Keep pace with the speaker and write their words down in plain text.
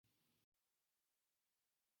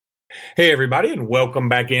Hey, everybody, and welcome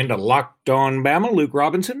back into Locked On Bama. Luke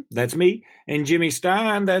Robinson, that's me, and Jimmy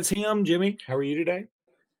Stein, that's him. Jimmy, how are you today?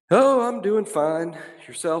 Oh, I'm doing fine.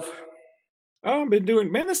 Yourself? Oh, I've been doing,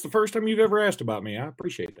 man, that's the first time you've ever asked about me. I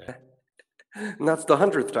appreciate And that's the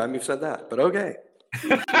 100th time you've said that, but okay.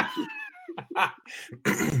 that.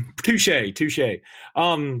 Touche, touche.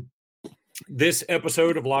 Um, this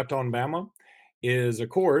episode of Locked On Bama is, of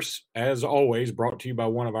course, as always, brought to you by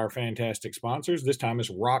one of our fantastic sponsors. This time it's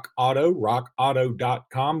Rock Auto,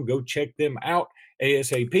 rockauto.com. Go check them out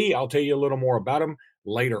ASAP. I'll tell you a little more about them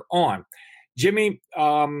later on. Jimmy,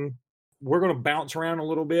 we're going to bounce around a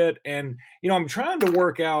little bit. And, I'm trying to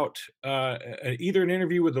work out either an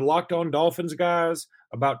interview with the Locked On Dolphins guys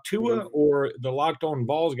about Tua or the Locked On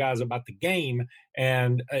Vols guys about the game.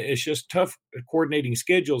 And it's just tough coordinating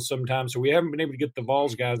schedules sometimes. So we haven't been able to get the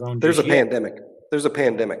Vols guys on. There's a yet. pandemic. There's a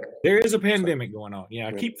pandemic. There is a pandemic going on. Yeah,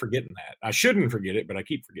 I keep forgetting that. I shouldn't forget it, but I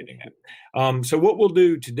keep forgetting that. So what we'll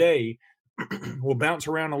do today, we'll bounce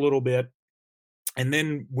around a little bit. And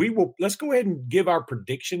then let's go ahead and give our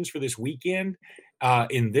predictions for this weekend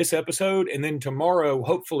in this episode. And then tomorrow,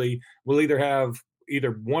 hopefully, we'll either have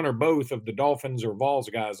either one or both of the Dolphins or Vols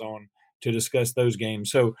guys on to discuss those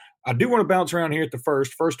games. So I do want to bounce around here at the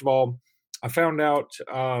first. First of all, I found out,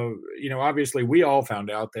 obviously we all found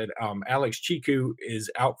out that Alex Chiku is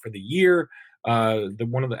out for the year.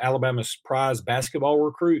 One of the Alabama's prize basketball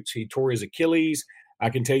recruits, he tore his Achilles. I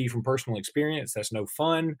can tell you from personal experience, that's no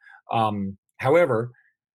fun. However,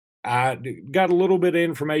 I got a little bit of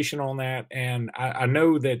information on that, and I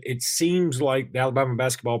know that it seems like the Alabama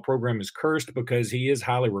basketball program is cursed because he is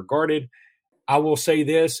highly regarded. I will say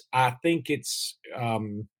this. I think it's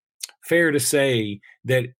fair to say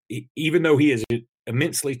that even though he is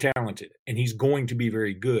immensely talented and he's going to be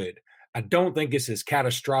very good, I don't think it's as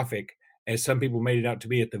catastrophic as some people made it out to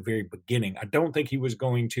be at the very beginning. I don't think he was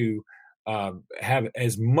going to have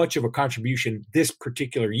as much of a contribution this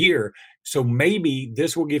particular year. So maybe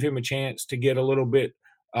this will give him a chance to get a little bit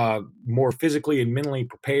more physically and mentally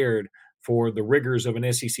prepared for the rigors of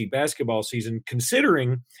an SEC basketball season,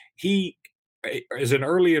 considering he is an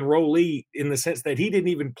early enrollee in the sense that he didn't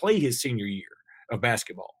even play his senior year of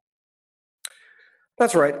basketball.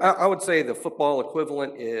 That's right. I would say the football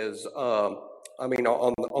equivalent is, on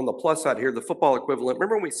the plus side here, the football equivalent.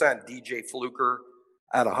 Remember when we signed DJ Fluker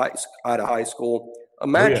out of high school?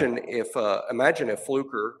 Imagine if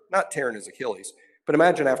Fluker, not tearing his Achilles, but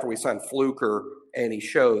imagine after we signed Fluker and he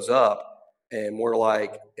shows up and we're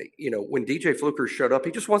like, when DJ Fluker showed up,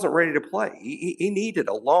 he just wasn't ready to play. He needed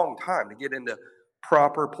a long time to get into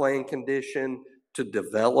proper playing condition, to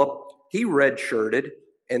develop. He redshirted,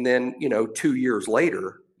 and then 2 years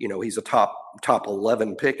later, he's a top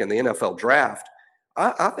 11 pick in the NFL draft.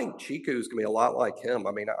 I think Chiku is going to be a lot like him.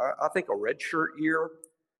 I mean, I think a redshirt year,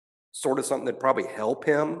 sort of something that probably help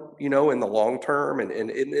him, in the long term, and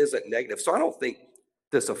it isn't negative. So I don't think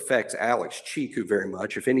this affects Alex Chiku very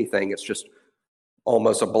much. If anything, it's just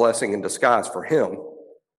almost a blessing in disguise for him.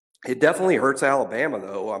 It definitely hurts Alabama,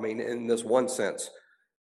 though. I mean, in this one sense,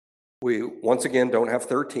 we once again don't have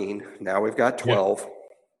 13. Now we've got 12,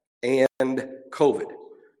 and COVID.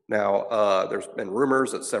 Now, there's been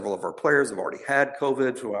rumors that several of our players have already had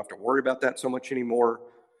COVID, so we don't have to worry about that so much anymore.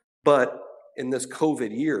 But in this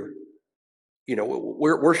COVID year,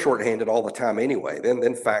 we're shorthanded all the time anyway.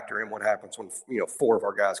 Then factor in what happens when 4 of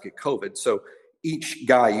our guys get COVID. So each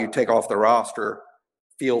guy you take off the roster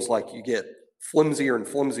feels like you get flimsier and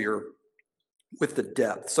flimsier with the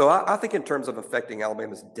depth. So I think in terms of affecting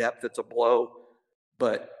Alabama's depth, it's a blow.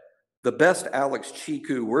 But the best Alex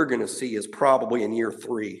Chiku we're going to see is probably in year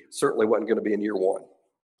 3. Certainly wasn't going to be in year 1.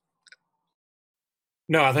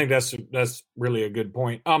 No, I think that's really a good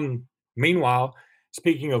point. Meanwhile,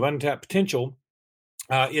 speaking of untapped potential,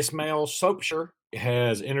 Ismail Sopsher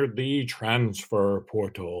has entered the transfer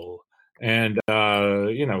portal. And,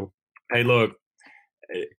 hey, look,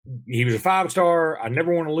 he was a 5-star. I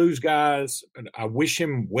never want to lose guys. I wish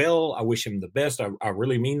him well. I wish him the best. I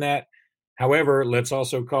really mean that. However, let's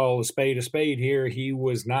also call a spade here. He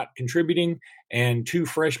was not contributing, and 2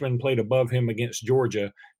 freshmen played above him against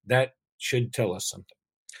Georgia. That should tell us something.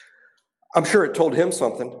 I'm sure it told him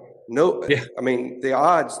something. No, yeah. I mean, the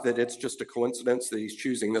odds that it's just a coincidence that he's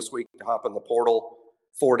choosing this week to hop in the portal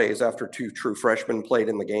 4 days after 2 true freshmen played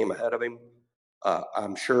in the game ahead of him.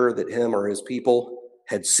 I'm sure that him or his people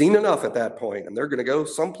had seen enough at that point, and they're going to go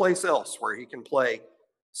someplace else where he can play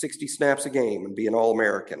 60 snaps a game and be an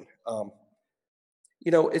All-American.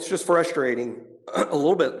 It's just frustrating a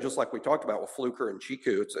little bit, just like we talked about with Fluker and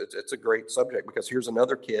Chiku. It's a great subject because here's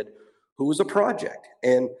another kid who was a project.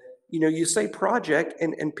 And, you say project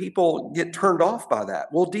and people get turned off by that.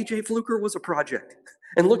 Well, DJ Fluker was a project.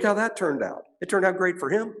 And look how that turned out. It turned out great for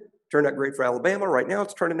him, turned out great for Alabama. Right now,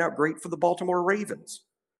 it's turning out great for the Baltimore Ravens.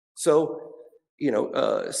 So,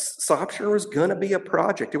 Sopsher was going to be a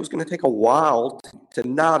project. It was going to take a while to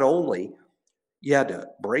not only, you had to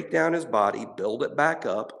break down his body, build it back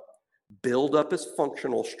up, build up his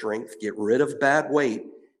functional strength, get rid of bad weight,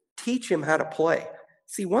 teach him how to play.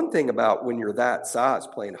 See, one thing about when you're that size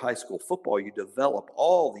playing high school football, you develop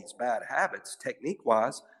all these bad habits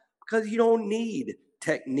technique-wise because you don't need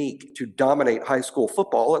technique to dominate high school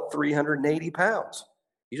football at 380 pounds.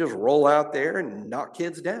 You just roll out there and knock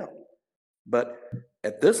kids down. But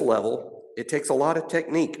at this level, it takes a lot of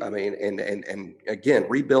technique. I mean, and again,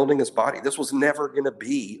 rebuilding his body. This was never going to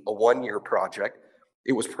be a one-year project.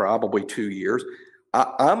 It was probably 2 years.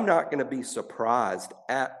 I'm not going to be surprised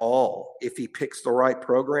at all if he picks the right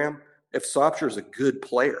program. If Sopsher is a good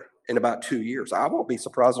player in about 2 years, I won't be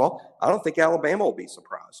surprised at all. I don't think Alabama will be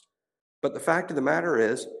surprised. But the fact of the matter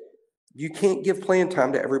is, you can't give playing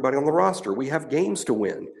time to everybody on the roster. We have games to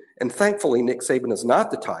win. And thankfully, Nick Saban is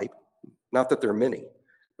not the type, not that there are many,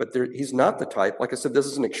 but he's not the type. Like I said, this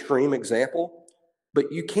is an extreme example, but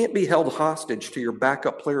you can't be held hostage to your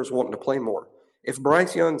backup players wanting to play more. If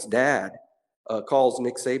Bryce Young's dad calls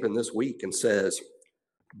Nick Saban this week and says,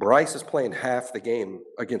 Bryce is playing half the game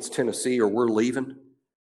against Tennessee or we're leaving,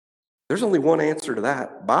 there's only one answer to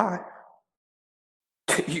that. Bye.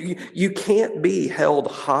 You can't be held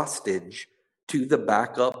hostage to the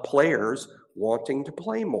backup players wanting to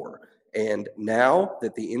play more. And now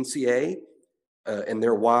that the NCAA and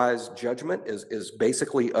their wise judgment is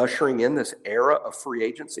basically ushering in this era of free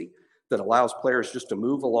agency that allows players just to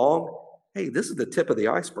move along, hey, this is the tip of the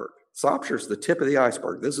iceberg. Sopsher's the tip of the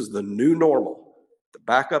iceberg. This is the new normal. The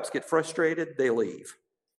backups get frustrated, they leave.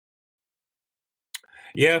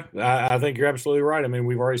 Yeah, I think you're absolutely right. I mean,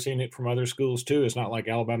 we've already seen it from other schools too. It's not like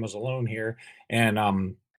Alabama's alone here. And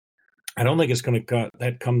I don't think it's going to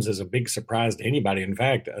that comes as a big surprise to anybody. In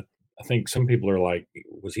fact, I think some people are like,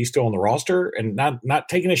 was he still on the roster? And not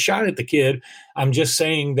taking a shot at the kid. I'm just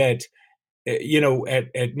saying that,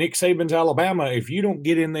 at Nick Saban's Alabama, if you don't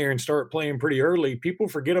get in there and start playing pretty early, people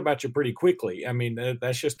forget about you pretty quickly. I mean,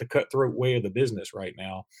 that's just the cutthroat way of the business right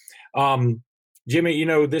now. Jimmy,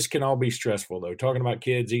 this can all be stressful, though, talking about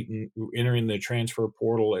kids entering the transfer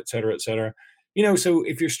portal, et cetera, et cetera. So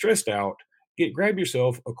if you're stressed out, grab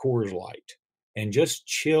yourself a Coors Light and just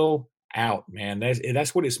chill out, man.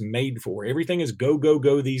 That's what it's made for. Everything is go, go,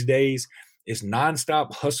 go these days. It's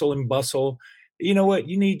nonstop hustle and bustle. You know what?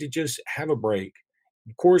 You need to just have a break.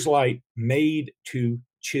 Coors Light made to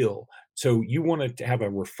chill. So you want to have a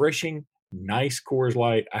refreshing, nice Coors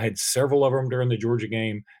Light. I had several of them during the Georgia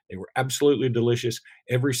game. They were absolutely delicious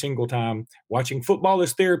every single time. Watching football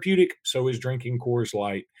is therapeutic. So is drinking Coors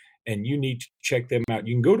Light. And you need to check them out.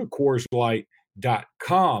 You can go to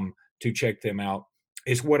CoorsLight.com to check them out.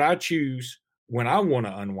 It's what I choose when I want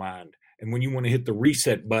to unwind. And when you want to hit the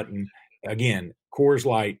reset button, again, Coors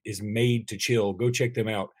Light is made to chill. Go check them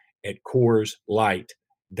out at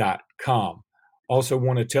CoorsLight.com. Also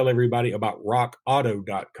want to tell everybody about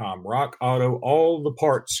RockAuto.com. Rock Auto, all the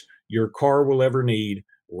parts your car will ever need,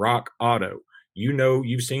 Rock Auto. You've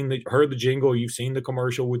heard the jingle, you've seen the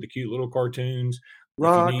commercial with the cute little cartoons.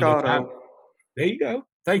 Rock Auto. There you go.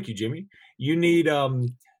 Thank you, Jimmy. You need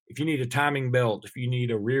if you need a timing belt, if you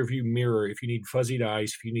need a rear view mirror, if you need fuzzy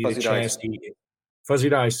dice, if you need a chassis, fuzzy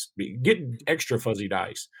dice, get extra fuzzy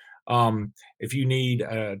dice. If you need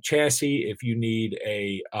a chassis, if you need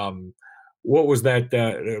a what was that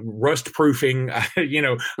rust proofing?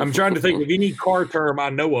 I'm trying to think of any car term I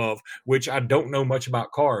know of, which I don't know much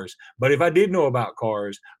about cars. But if I did know about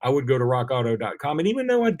cars, I would go to rockauto.com. And even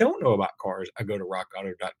though I don't know about cars, I go to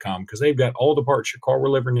rockauto.com because they've got all the parts your car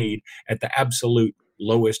will ever need at the absolute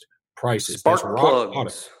lowest prices. Spark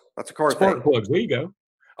plugs. That's a car Spark thing. plugs. There you go.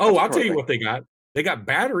 Oh, I'll tell you what they got. They got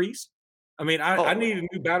batteries. I mean, I need a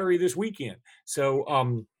new battery this weekend.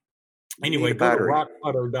 So, anyway, go to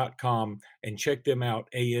rockauto.com and check them out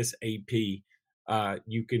ASAP.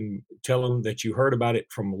 You can tell them that you heard about it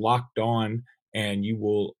from Locked On, and you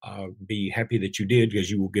will be happy that you did because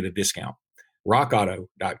you will get a discount.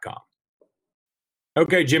 rockauto.com.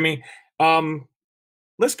 Okay, Jimmy.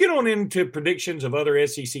 Let's get on into predictions of other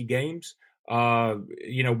SEC games.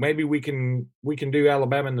 Maybe we can do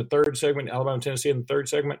Alabama in the third segment, Alabama, Tennessee in the third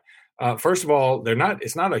segment. First of all,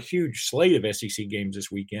 it's not a huge slate of SEC games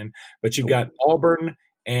this weekend, but you've got Auburn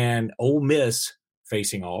and Ole Miss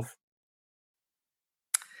facing off.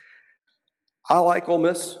 I like Ole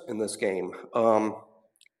Miss in this game.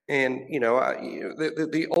 And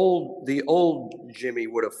the old Jimmy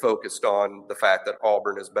would have focused on the fact that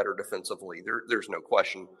Auburn is better defensively. There's no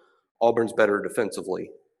question, Auburn's better defensively.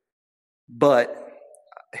 But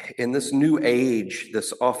in this new age,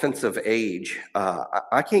 this offensive age,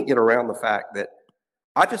 I can't get around the fact that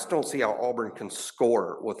I just don't see how Auburn can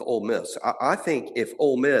score with Ole Miss. I think if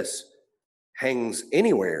Ole Miss hangs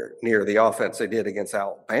anywhere near the offense they did against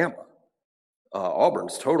Alabama,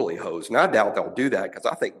 Auburn's totally hosed. And I doubt they'll do that because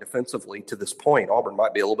I think defensively to this point, Auburn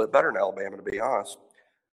might be a little bit better than Alabama, to be honest.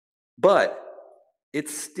 But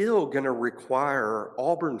it's still going to require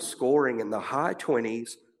Auburn scoring in the high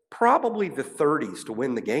 20s, probably the 30s to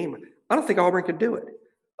win the game. I don't think Auburn can do it.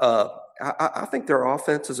 I think their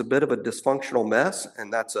offense is a bit of a dysfunctional mess,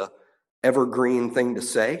 and that's a evergreen thing to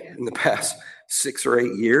say in the past 6 or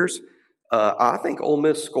 8 years. I think Ole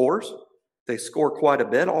Miss scores. They score quite a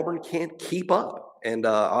bit. Auburn can't keep up, and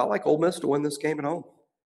I like Ole Miss to win this game at home.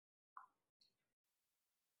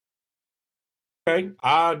 Okay,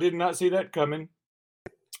 I did not see that coming.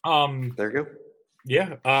 There you go.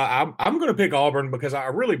 Yeah, I'm going to pick Auburn because I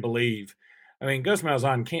really believe. I mean, Gus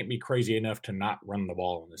Malzahn can't be crazy enough to not run the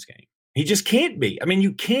ball in this game. He just can't be. I mean,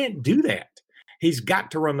 you can't do that. He's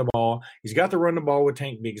got to run the ball. He's got to run the ball with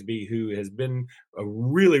Tank Bigsby, who has been a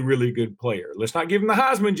really, really good player. Let's not give him the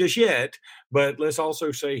Heisman just yet, but let's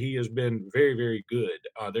also say he has been very, very good.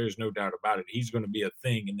 There's no doubt about it. He's going to be a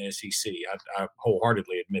thing in the SEC. I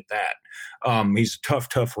wholeheartedly admit that. He's a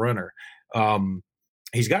tough runner.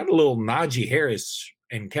 He's got a little Najee Harris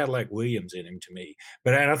and Cadillac Williams in him to me.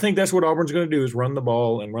 But I think that's what Auburn's going to do is run the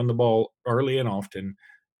ball and run the ball early and often.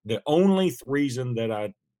 The only reason that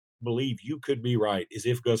I believe you could be right is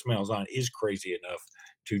if Gus Malzahn is crazy enough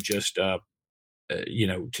to just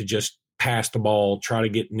to just pass the ball, try to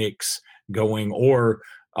get Nix going, or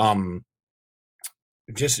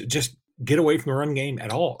just get away from the run game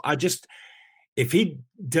at all. If he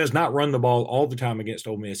does not run the ball all the time against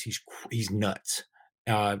Ole Miss, he's nuts.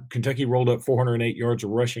 Kentucky rolled up 408 yards of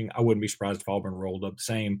rushing. I wouldn't be surprised if Auburn rolled up the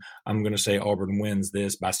same. I'm going to say Auburn wins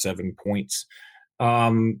this by 7 points.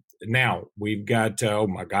 Now we've got, oh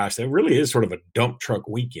my gosh, that really is sort of a dump truck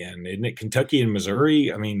weekend, isn't it? Kentucky and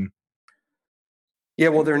Missouri. I mean, yeah,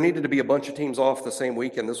 well, there needed to be a bunch of teams off the same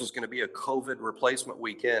weekend. This was going to be a COVID replacement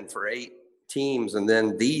weekend for 8 teams. And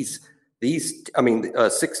then these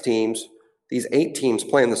 6 teams, these 8 teams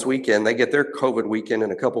playing this weekend, they get their COVID weekend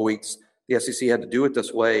in a couple weeks. The SEC had to do it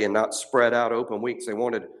this way and not spread out open weeks. They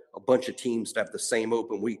wanted a bunch of teams to have the same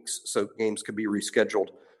open weeks so games could be rescheduled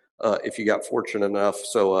if you got fortunate enough.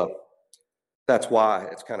 So that's why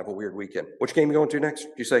it's kind of a weird weekend. Which game are you going to next?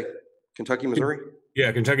 Did you say Kentucky, Missouri?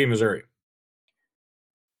 Yeah, Kentucky, Missouri.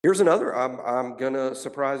 Here's another. I'm going to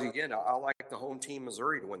surprise you again. I like the home team,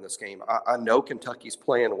 Missouri, to win this game. I know Kentucky's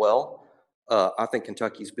playing well. I think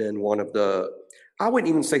Kentucky's been one of the – I wouldn't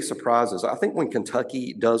even say surprises. I think when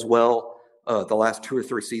Kentucky does well the last 2 or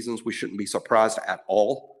 3 seasons, we shouldn't be surprised at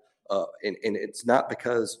all. And it's not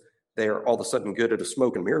because they're all of a sudden good at a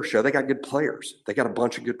smoke and mirror show. They got good players. They got a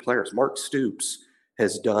bunch of good players. Mark Stoops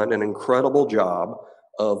has done an incredible job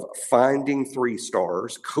of finding 3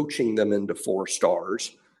 stars, coaching them into 4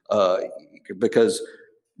 stars, because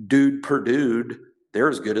dude per dude, they're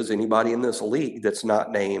as good as anybody in this league that's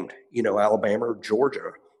not named, Alabama or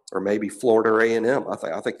Georgia or maybe Florida or A&M.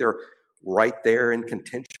 I think they're right there in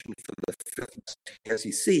contention for the 5th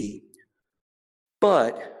SEC.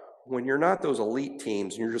 But when you're not those elite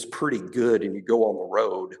teams and you're just pretty good and you go on the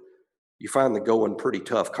road, you find the going pretty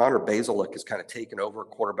tough. Connor Bazelak has kind of taken over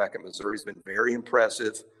quarterback at Missouri. He's been very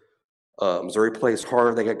impressive. Missouri plays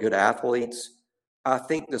hard. They got good athletes. I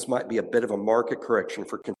think this might be a bit of a market correction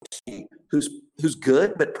for Kentucky, who's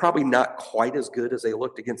good, but probably not quite as good as they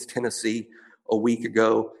looked against Tennessee a week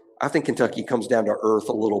ago. I think Kentucky comes down to earth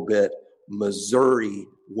a little bit. Missouri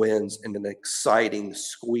wins in an exciting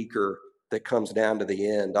squeaker that comes down to the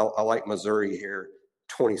end. I like Missouri here,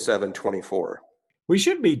 27-24. We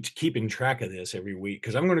should be keeping track of this every week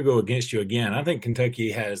because I'm going to go against you again. I think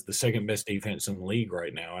Kentucky has the 2nd best defense in the league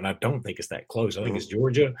right now, and I don't think it's that close. I think it's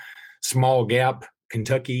Georgia, small gap,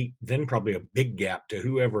 Kentucky, then probably a big gap to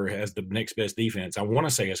whoever has the next best defense. I want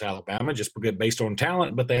to say it's Alabama just because based on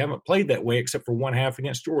talent, but they haven't played that way except for 1 half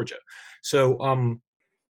against Georgia. So I'm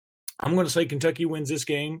going to say Kentucky wins this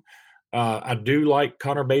game. I do like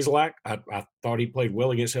Connor Bazelak. I thought he played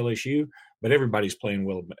well against LSU, but everybody's playing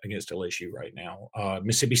well against LSU right now.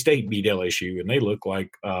 Mississippi State beat LSU, and they look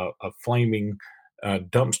like a flaming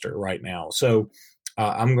dumpster right now. So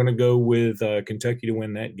I'm going to go with Kentucky to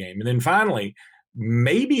win that game. And then finally,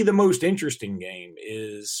 maybe the most interesting game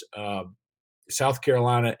is South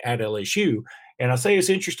Carolina at LSU. And I say it's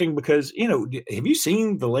interesting because, have you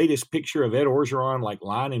seen the latest picture of Ed Orgeron like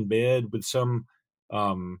lying in bed with some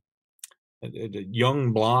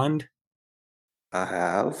young blonde? I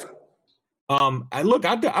have. I'm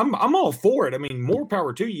all for it. I mean, more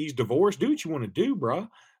power to you. He's divorced. Do what you want to do, bruh.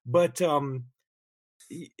 But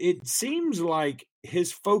it seems like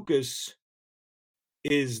his focus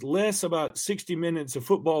is less about 60 minutes of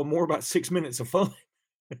football, more about 6 minutes of fun.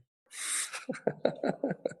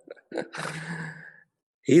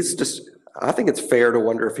 I think it's fair to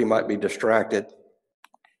wonder if he might be distracted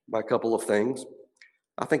by a couple of things.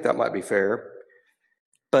 I think that might be fair.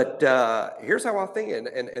 But here's how I think,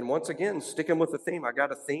 and once again, sticking with the theme, I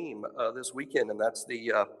got a theme this weekend, and that's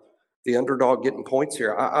the underdog getting points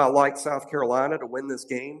here. I like South Carolina to win this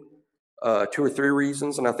game. 2 or 3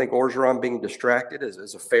 reasons, and I think Orgeron being distracted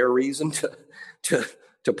is a fair reason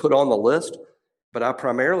to put on the list. But I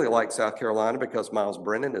primarily like South Carolina because Miles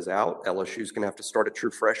Brennan is out. LSU's going to have to start a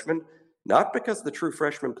true freshman, not because the true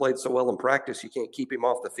freshman played so well in practice you can't keep him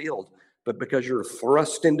off the field, but because you're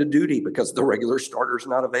thrust into duty because the regular starter's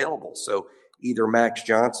not available. So either Max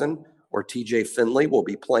Johnson or TJ Finley will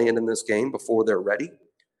be playing in this game before they're ready.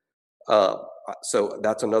 So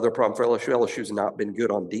that's another problem for LSU. LSU's not been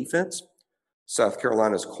good on defense. South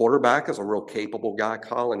Carolina's quarterback is a real capable guy,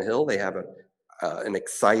 Colin Hill. They have an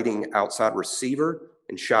exciting outside receiver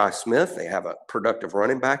in Shi Smith. They have a productive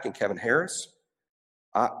running back in Kevin Harris.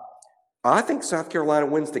 I think South Carolina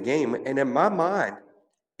wins the game, and in my mind,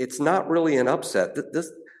 it's not really an upset.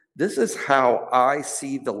 This is how I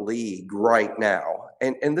see the league right now,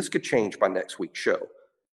 and this could change by next week's show.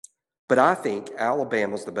 But I think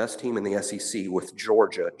Alabama's the best team in the SEC with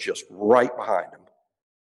Georgia just right behind them.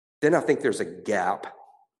 Then I think there's a gap.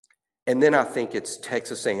 And then I think it's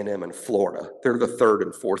Texas A&M and Florida. They're the 3rd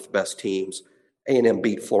and 4th best teams. A&M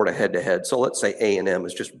beat Florida head-to-head. So let's say A&M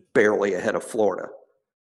is just barely ahead of Florida.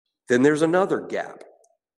 Then there's another gap.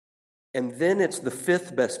 And then it's the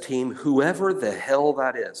 5th best team, whoever the hell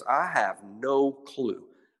that is. I have no clue.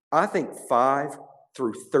 I think 5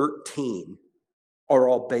 through 13 are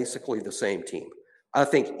all basically the same team. I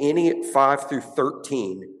think any 5 through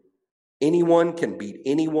 13, anyone can beat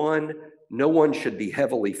anyone. No one should be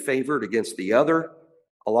heavily favored against the other.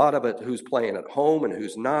 A lot of it, who's playing at home and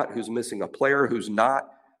who's not, who's missing a player, who's not.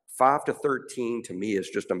 5 to 13 to me is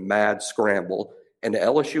just a mad scramble. And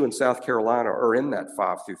LSU and South Carolina are in that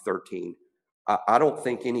 5 through 13. I don't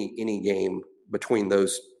think any game between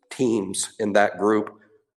those teams in that group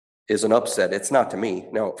is an upset. It's not to me.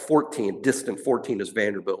 Now, distant 14 is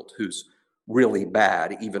Vanderbilt, who's really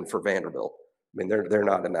bad, even for Vanderbilt. I mean, they're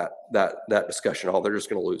not in that discussion at all. They're just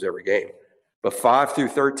going to lose every game. But 5 through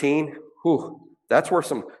 13, that's where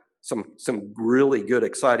some really good,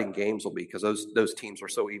 exciting games will be, because those teams are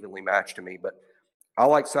so evenly matched to me. But I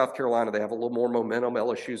like South Carolina. They have a little more momentum.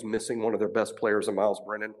 LSU's missing one of their best players in Miles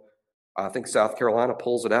Brennan. I think South Carolina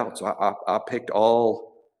pulls it out. So I picked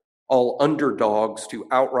all underdogs to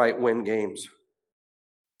outright win games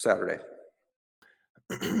Saturday.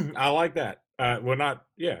 I like that.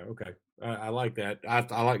 Okay. I like that.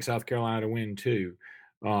 I like South Carolina to win too.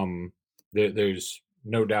 There's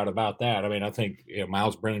no doubt about that. I mean, I think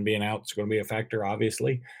Miles Brennan being out is going to be a factor,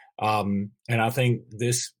 obviously. And I think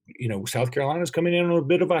this, South Carolina's coming in on a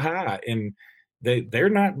bit of a high, and they're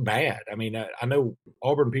not bad. I mean, I know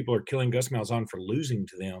Auburn people are killing Gus Malzahn for losing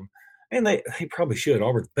to them, and they probably should.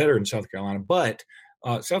 Auburn's better than South Carolina, but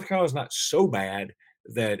South Carolina's not so bad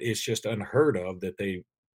that it's just unheard of that they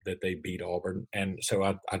beat Auburn. And so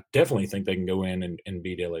I definitely think they can go in and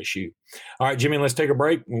beat LSU. All right, Jimmy, let's take a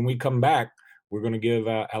break. When we come back, we're going to give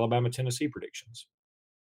Alabama-Tennessee predictions.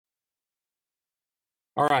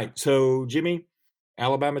 All right, so Jimmy,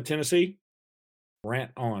 Alabama-Tennessee,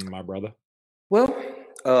 rant on, my brother. Well,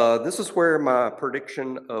 this is where my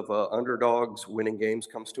prediction of underdogs winning games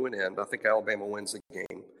comes to an end. I think Alabama wins the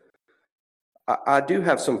game. I do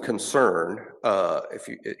have some concern,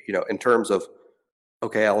 in terms of,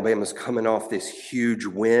 okay, Alabama's coming off this huge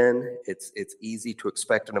win. It's easy to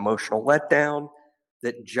expect an emotional letdown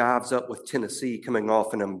that jives up with Tennessee coming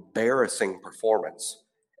off an embarrassing performance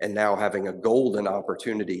and now having a golden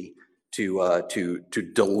opportunity to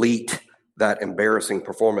delete that embarrassing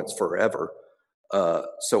performance forever.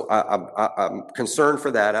 So I'm concerned for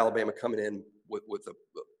that. Alabama coming in with a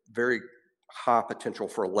very high potential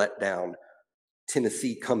for a letdown.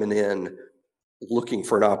 Tennessee coming in looking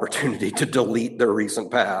for an opportunity to delete their recent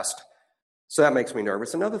past. So that makes me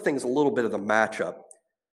nervous. Another thing is a little bit of the matchup.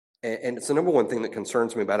 And it's the number one thing that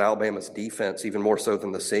concerns me about Alabama's defense, even more so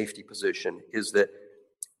than the safety position, is that,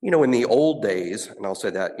 in the old days, and I'll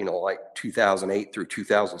say that, like 2008 through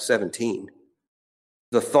 2017,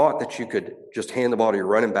 the thought that you could just hand the ball to your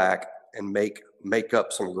running back and make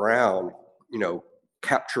up some ground,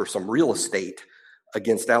 capture some real estate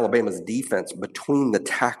against Alabama's defense between the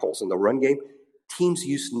tackles in the run game, teams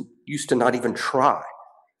used to not even try,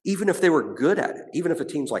 even if they were good at it. Even if a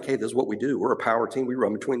team's like, hey, this is what we do. We're a power team. We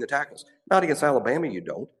run between the tackles. Not against Alabama, you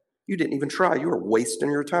don't. You didn't even try. You were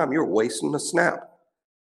wasting your time. You were wasting a snap.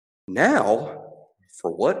 Now,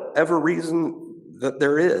 for whatever reason that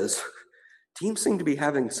there is, teams seem to be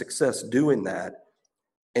having success doing that.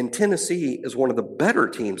 And Tennessee is one of the better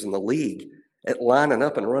teams in the league at lining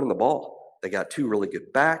up and running the ball. They got 2 really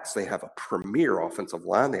good backs. They have a premier offensive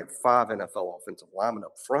line. They have 5 NFL offensive linemen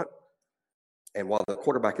up front. And while the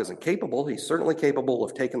quarterback isn't capable, he's certainly capable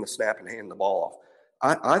of taking the snap and handing the ball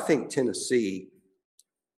off. I think Tennessee,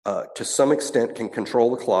 to some extent, can control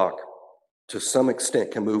the clock, to some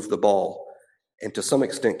extent can move the ball, and to some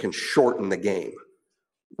extent can shorten the game,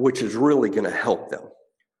 which is really going to help them.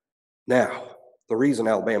 Now, the reason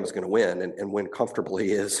Alabama's going to win and win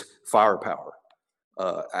comfortably is firepower.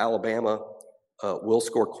 Alabama will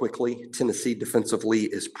score quickly. Tennessee defensively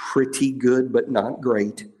is pretty good, but not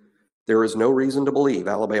great. There is no reason to believe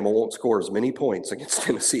Alabama won't score as many points against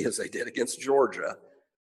Tennessee as they did against Georgia,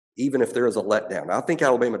 even if there is a letdown. I think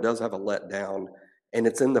Alabama does have a letdown, and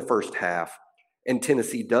it's in the first half. And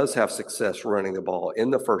Tennessee does have success running the ball in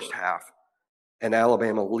the first half, and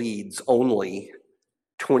Alabama leads only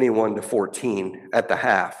 21-14 at the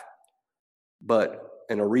half. But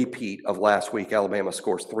in a repeat of last week, Alabama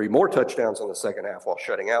scores 3 more touchdowns in the second half while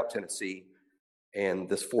shutting out Tennessee. And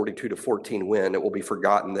this 42-14 win, it will be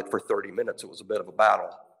forgotten that for 30 minutes it was a bit of a battle.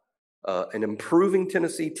 An improving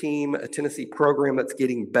Tennessee team, a Tennessee program that's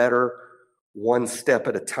getting better one step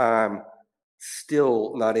at a time,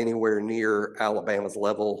 still not anywhere near Alabama's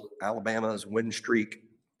level. Alabama's win streak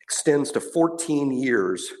extends to 14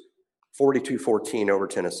 years, 42-14 over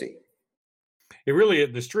Tennessee.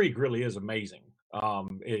 The streak really is amazing.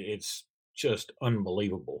 It's just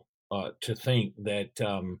unbelievable to think that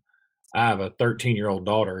I have a 13-year-old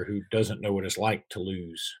daughter who doesn't know what it's like to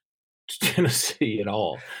lose to Tennessee at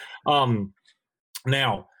all.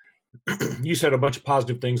 Now, you said a bunch of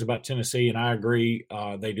positive things about Tennessee, and I agree.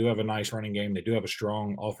 They do have a nice running game. They do have a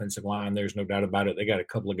strong offensive line. There's no doubt about it. They got a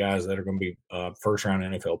couple of guys that are going to be first-round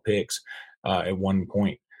NFL picks at one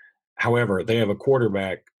point. However, they have a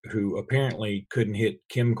quarterback who apparently couldn't hit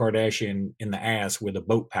Kim Kardashian in the ass with a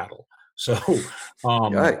boat paddle. So,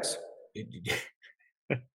 yikes.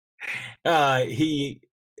 He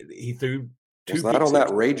threw 2 Was that on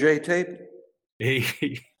that Ray J tape?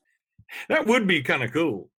 That would be kind of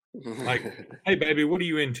cool. Like, hey, baby, what are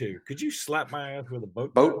you into? Could you slap my ass with a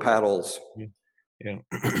boat paddles? Yeah.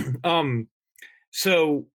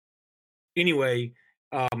 So anyway,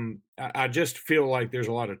 I just feel like there's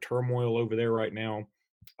a lot of turmoil over there right now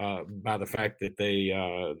by the fact that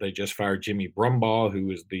they just fired Jimmy Brumbaugh,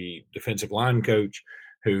 who is the defensive line coach,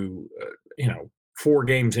 who 4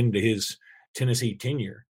 games into his Tennessee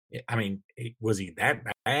tenure. I mean, was he that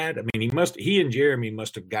bad? I mean, he and Jeremy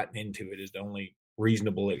must have gotten into it, is the only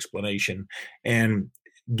reasonable explanation. And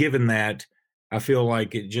given that, I feel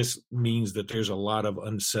like it just means that there's a lot of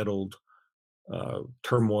unsettled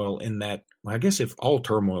turmoil in that. I guess if all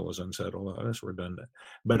turmoil is unsettled, that's redundant.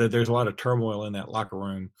 But there's a lot of turmoil in that locker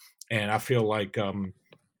room. And I feel like,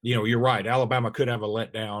 you're right. Alabama could have a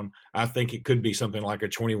letdown. I think it could be something like a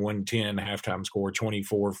 21-10 halftime score,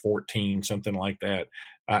 24-14, something like that.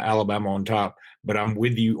 Alabama on top. But I'm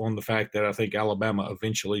with you on the fact that I think Alabama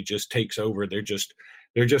eventually just takes over. They're just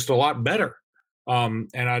a lot better. And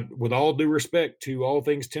with all due respect to all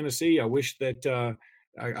things Tennessee, I wish that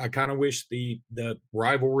I kind of wish the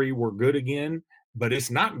rivalry were good again, but it's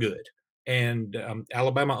not good. And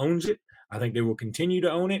Alabama owns it. I think they will continue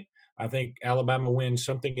to own it. I think Alabama wins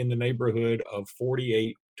something in the neighborhood of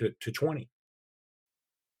 48-20.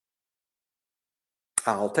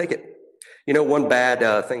 I'll take it. One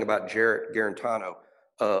bad thing about Jarrett Guarantano,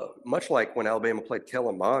 much like when Alabama played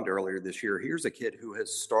Kellen Mond earlier this year, here's a kid who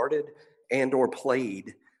has started and or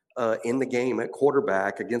played in the game at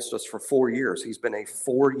quarterback against us for 4 years. He's been a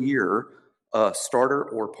 4-year starter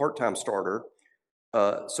or part-time starter.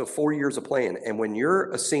 So 4 years of playing. And when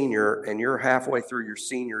you're a senior and you're halfway through your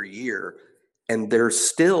senior year, and there's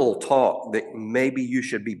still talk that maybe you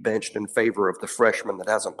should be benched in favor of the freshman that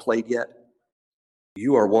hasn't played yet,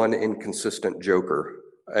 you are one inconsistent joker.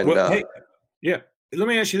 And hey, yeah, let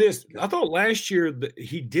me ask you this. I thought last year that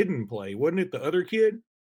he didn't play. Wasn't it the other kid?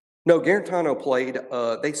 No, Guarantano played.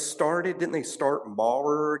 Didn't they start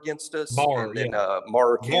Maurer against us? Maurer, and then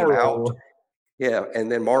Maurer came out. Yeah, and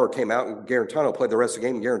then Maurer came out and Guarantano played the rest of the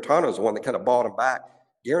game. Guarantano's the one that kind of bought him back.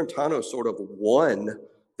 Garantano sort of won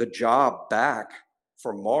the job back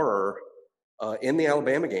from Maurer in the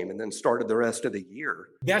Alabama game, and then started the rest of the year.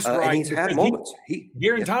 That's right. And he's had moments.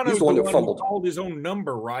 Garantano's the one that fumbled. Who called his own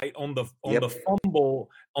number, right, on the fumble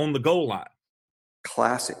on the goal line.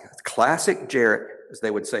 Classic Jarrett, as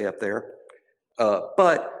they would say up there.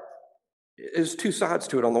 But there's two sides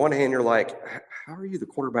to it. On the one hand, you're like, how are you the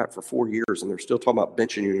quarterback for 4 years, and they're still talking about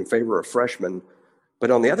benching you in favor of freshmen?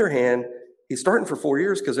 But on the other hand, he's starting for 4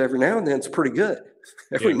 years because every now and then it's pretty good.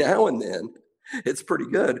 Every now and then it's pretty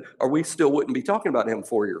good, or we still wouldn't be talking about him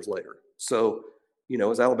 4 years later. So,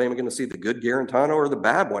 is Alabama going to see the good Garantano or the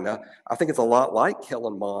bad one? Now, I think it's a lot like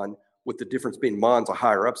Kellen Mond, with the difference being Mond's a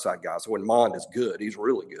higher upside guy. So when Mond is good, he's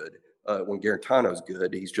really good. When Garantano's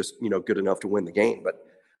good, he's just, good enough to win the game. But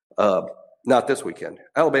not this weekend.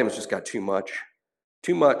 Alabama's just got too much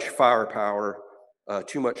firepower,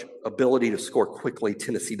 too much ability to score quickly.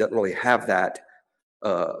 Tennessee doesn't really have that.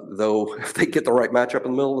 Though if they get the right matchup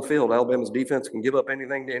in the middle of the field, Alabama's defense can give up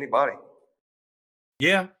anything to anybody.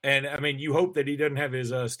 Yeah, and I mean, you hope that he doesn't have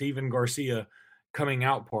his Stephen Garcia coming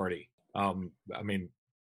out party.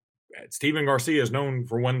 Stephen Garcia is known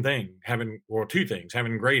for one thing, two things,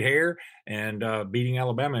 having great hair and beating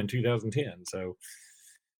Alabama in 2010. So,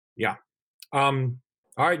 yeah. All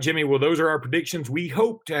right, Jimmy. Well, those are our predictions. We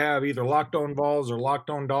hope to have either Locked On Vols or Locked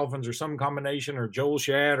On Dolphins or some combination, or Joel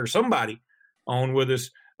Shad or somebody on with us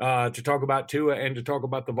to talk about Tua and to talk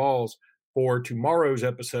about the Vols for tomorrow's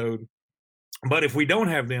episode. But if we don't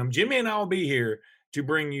have them, Jimmy and I will be here to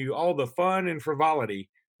bring you all the fun and frivolity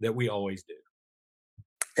that we always do.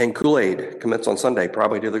 And Kool-Aid commits on Sunday,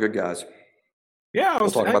 probably to the good guys. Yeah,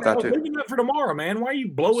 we'll talk about that too. Leaving that for tomorrow, man. Why are you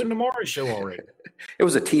blowing tomorrow's show already? It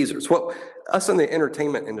was a teaser. It's what us in the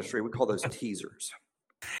entertainment industry, we call those teasers.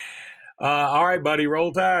 All right, buddy.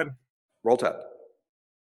 Roll Tide. Roll Tide.